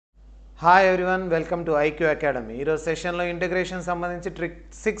Hi everyone, welcome to IQ academy. ఈరోజు సెషన్లో integration సంబంధించి ట్రిక్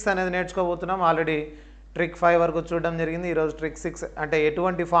 6 అనేది నేర్చుకోబోతున్నాం. ఆల్రెడీ ట్రిక్ 5 వరకు చూడడం జరిగింది. ఈరోజు ట్రిక్ 6 అంటే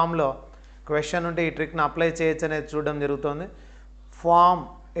ఎటువంటి ఫామ్లో క్వశ్చన్ ఉంటే ఈ ట్రిక్ను అప్లై చేయొచ్చు అనేది చూడడం జరుగుతుంది. ఫామ్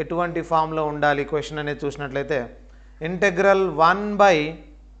ఎటువంటి ఫామ్లో ఉండాలి క్వశ్చన్ అనేది చూసినట్లయితే integral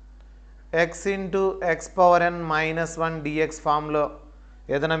 1/x into x power n minus 1 dx ఫామ్లో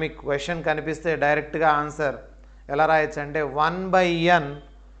ఏదైనా మీకు క్వశ్చన్ కనిపిస్తే డైరెక్ట్గా ఆన్సర్ ఎలా రాయొచ్చు అంటే 1/n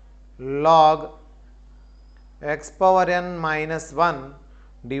log x power n minus 1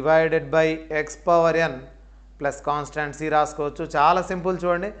 divided by x power n plus constant c రాసుకోవచ్చు. చాలా సింపుల్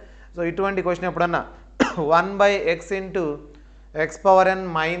చూడండి. సో ఇటువంటి క్వశ్చన్ ఎప్పుడన్నా 1/x into x power n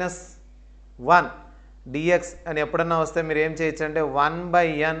minus 1 dx అని ఎప్పుడన్నా వస్తే మీరు ఏం చేయొచ్చు అంటే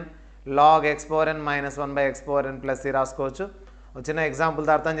 1/n log x power n minus 1/x power n plus c రాసుకోవచ్చు. చిన్న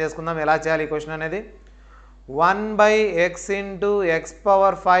ఎగ్జాంపుల్తో అర్థం చేసుకుందాం ఎలా చేయాలి ఈ క్వశ్చన్ అనేది. 1/x into x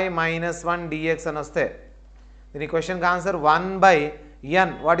power 5 minus 1 dx అని వస్తే దీని క్వశ్చన్కి answer 1/n.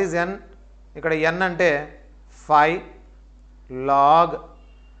 What is n? ఇక్కడ n అంటే 5 log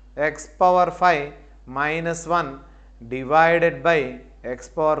x power 5 minus 1 divided by x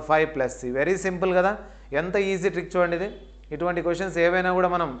power 5 plus c. Very simple కదా, ఎంత ఈజీ ట్రిక్ చూడండి ఇది. ఇటువంటి క్వశ్చన్స్ ఏవైనా కూడా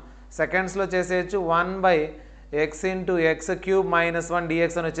మనం సెకండ్స్లో చేసేయచ్చు. 1/x into x cube minus 1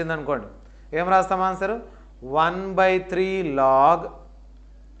 dx అని వచ్చింది అనుకోండి, ఏం రాస్తాం answer 1/3 log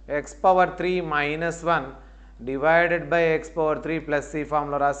x power 3 minus 1 divided by x power 3 plus c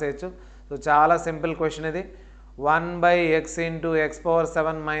ఫామ్లో రాసేయచ్చు. సో చాలా సింపుల్ క్వశ్చన్ ఇది. 1/x into x power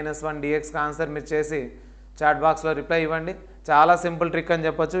 7 minus 1 dxకి answer మీరు చేసి చాట్ బాక్స్లో రిప్లై ఇవ్వండి. చాలా సింపుల్ ట్రిక్ అని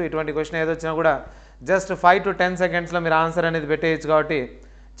చెప్పొచ్చు. ఇటువంటి క్వశ్చన్ ఏదో వచ్చినా కూడా జస్ట్ 5 to 10 సెకండ్స్లో మీరు ఆన్సర్ అనేది పెట్టేయచ్చు. కాబట్టి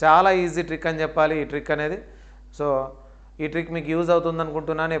చాలా ఈజీ ట్రిక్ అని చెప్పాలి ఈ ట్రిక్ అనేది. సో ఈ ట్రిక్ మీకు యూజ్ అవుతుంది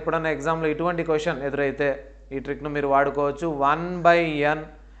అనుకుంటున్నాను. ఎప్పుడన్నా ఎగ్జామ్లో ఇటువంటి క్వశ్చన్ ఎదురైతే ఈ ట్రిక్ను మీరు వాడుకోవచ్చు. 1/n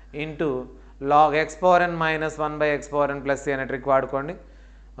into log x power n minus 1/x power n plus c అనే ట్రిక్ వాడుకోండి.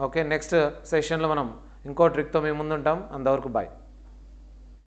 ఓకే, నెక్స్ట్ సెషన్లో మనం ఇంకో ట్రిక్తో మీ ముందు ఉంటాం. అంతవరకు బాయ్.